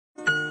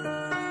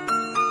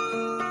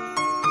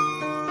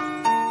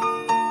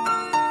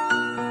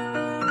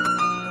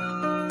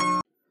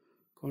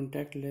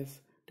contactless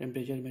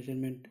temperature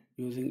measurement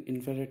using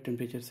infrared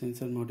temperature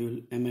sensor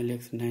module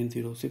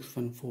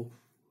MLX90614.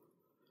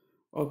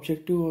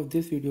 Objective of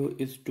this video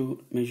is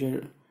to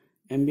measure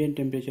ambient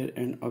temperature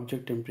and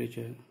object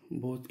temperature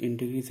both in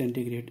degrees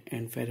centigrade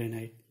and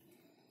Fahrenheit.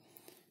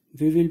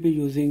 We will be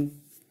using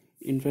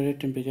infrared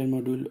temperature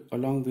module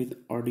along with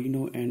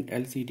Arduino and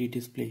LCD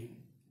display.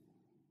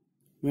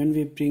 When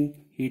we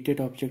bring heated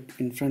object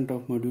in front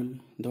of module,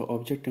 the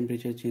object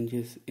temperature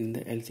changes in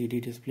the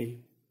LCD display.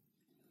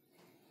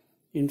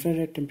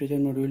 Infrared temperature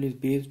module is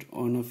based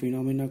on a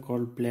phenomena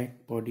called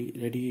black body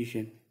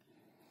radiation.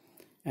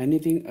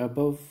 Anything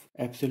above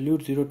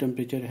absolute zero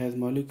temperature has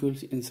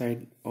molecules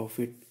inside of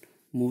it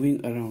moving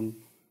around.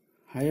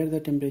 Higher the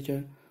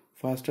temperature,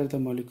 faster the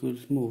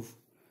molecules move.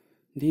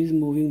 These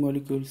moving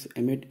molecules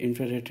emit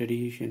infrared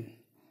radiation.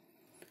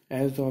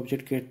 As the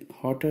object gets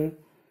hotter,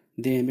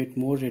 they emit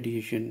more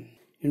radiation.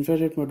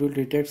 Infrared module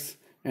detects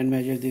and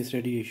measures this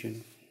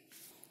radiation.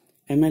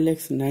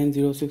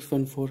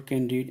 MLX90614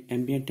 can read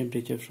ambient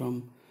temperature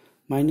from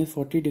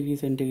 -40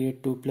 degrees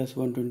centigrade to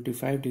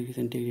 +125 degrees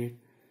centigrade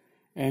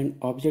and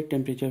object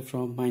temperature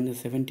from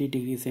 -70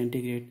 degrees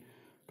centigrade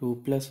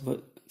to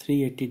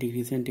 +380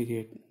 degrees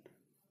centigrade.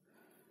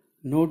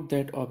 Note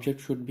that object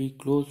should be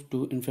close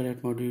to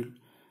infrared module,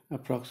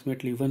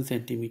 approximately 1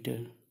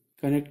 cm.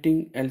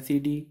 Connecting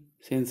LCD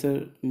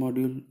sensor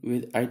module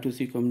with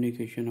I2C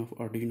communication of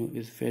Arduino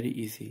is very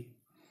easy.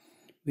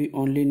 We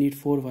only need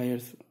 4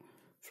 wires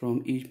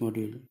from each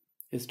module.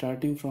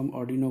 Starting from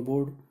Arduino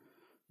board,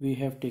 we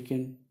have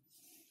taken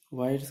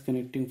wires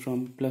connecting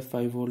from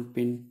 +5V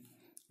pin,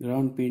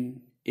 ground pin,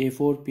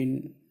 A4 pin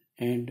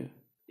and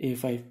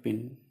A5 pin.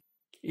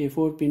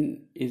 A4 pin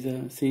is a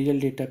serial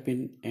data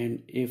pin and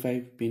A5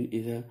 pin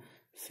is a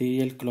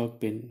serial clock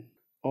pin.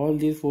 All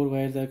these 4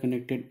 wires are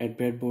connected at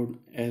breadboard.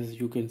 As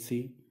you can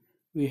see,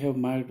 we have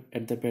marked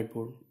at the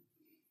breadboard.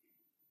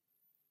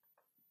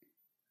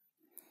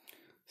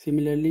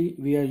 Similarly,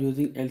 we are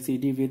using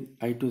LCD with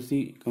I2C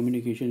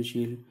communication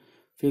shield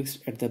fixed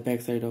at the back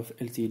side of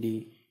LCD.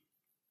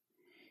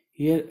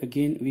 Here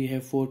again we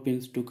have 4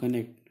 pins to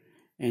connect,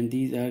 and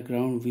these are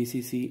ground,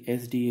 VCC,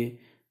 SDA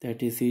that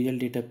is serial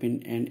data pin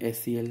and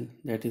SCL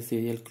that is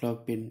serial clock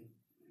pin.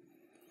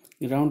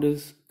 Ground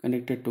is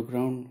connected to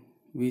ground,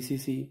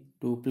 VCC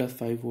to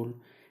 +5V,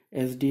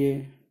 SDA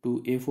to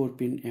A4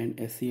 pin and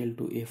SCL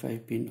to A5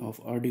 pin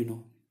of Arduino.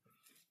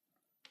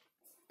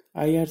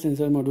 IR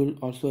sensor module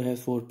also has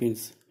 4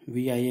 pins: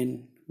 VIN,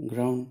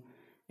 ground,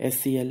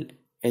 SCL,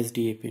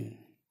 SDA pin.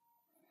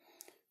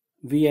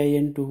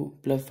 VIN to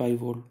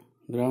 +5V,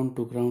 ground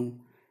to ground,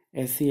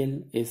 SCL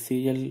is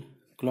serial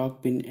clock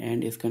pin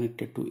and is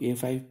connected to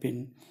A5 pin,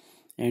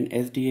 and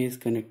SDA is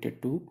connected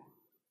to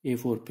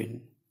A4 pin.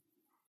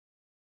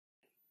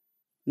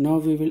 Now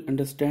we will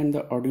understand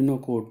the Arduino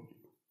code.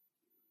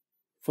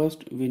 First,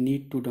 we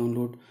need to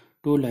download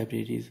 2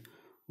 libraries.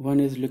 One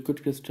is Liquid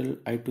Crystal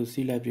I2C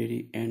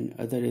library and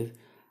other is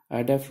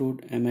Adafruit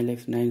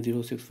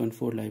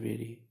MLX90614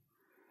 library.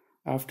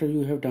 After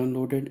you have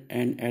downloaded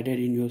and added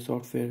in your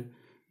software,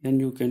 then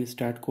you can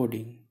start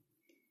coding.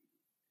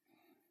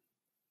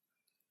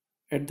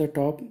 At the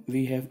top,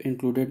 we have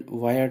included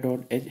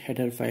wire.h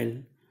header file,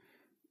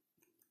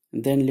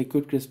 then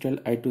Liquid Crystal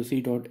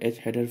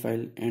I2C.h header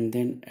file, and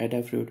then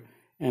Adafruit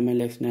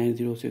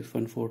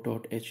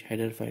MLX90614.h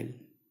header file.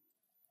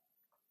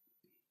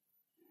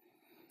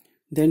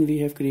 Then we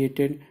have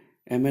created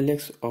MLX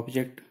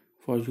object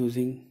for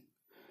using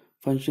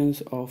functions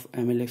of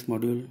MLX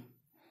module.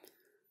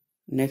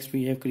 Next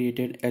we have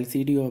created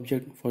LCD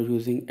object for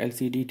using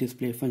LCD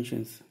display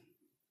functions.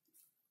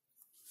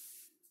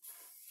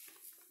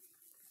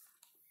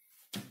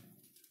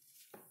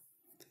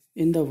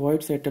 In the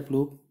void setup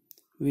loop,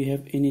 we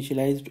have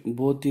initialized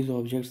both these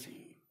objects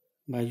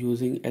by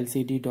using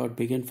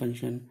lcd.begin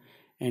function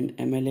and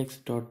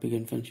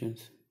mlx.begin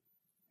functions.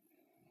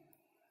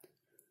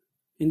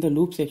 In the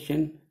loop section,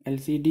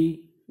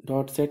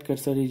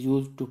 lcd.setCursor is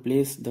used to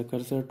place the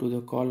cursor to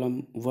the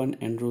column 1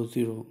 and row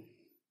 0.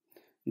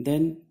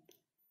 Then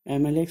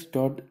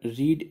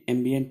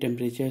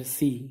mlx.readAmbientTemperature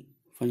C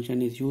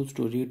function is used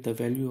to read the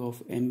value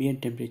of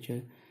ambient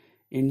temperature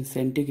in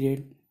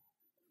centigrade.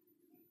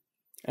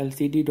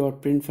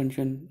 lcd.print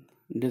function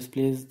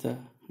displays the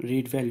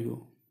read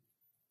value.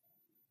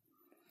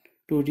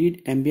 To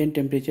read ambient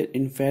temperature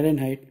in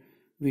Fahrenheit,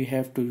 we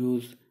have to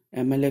use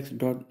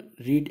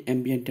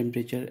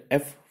mlx.readAmbientTemperature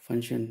F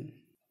function.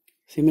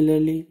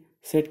 Similarly,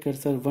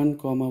 setCursor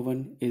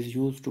 1,1 is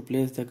used to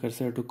place the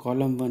cursor to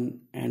column 1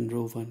 and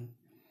row 1.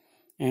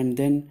 And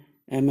then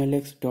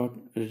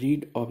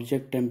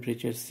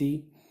mlx.readObjectTemperature C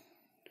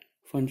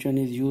function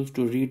is used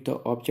to read the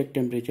object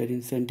temperature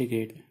in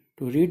centigrade.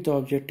 To read the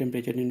object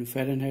temperature in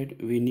Fahrenheit,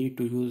 we need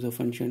to use the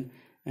function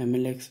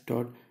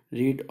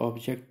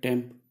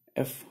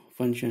mlx.readObjectTempF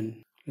function.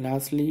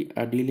 Lastly,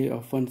 a delay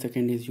of 1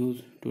 second is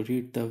used to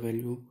read the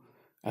value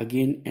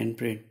again and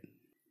print.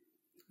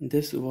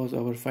 This was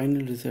our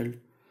final result.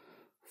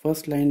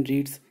 First line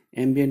reads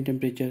ambient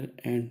temperature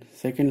and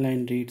second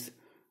line reads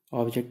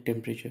object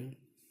temperature.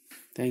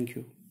 Thank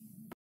you.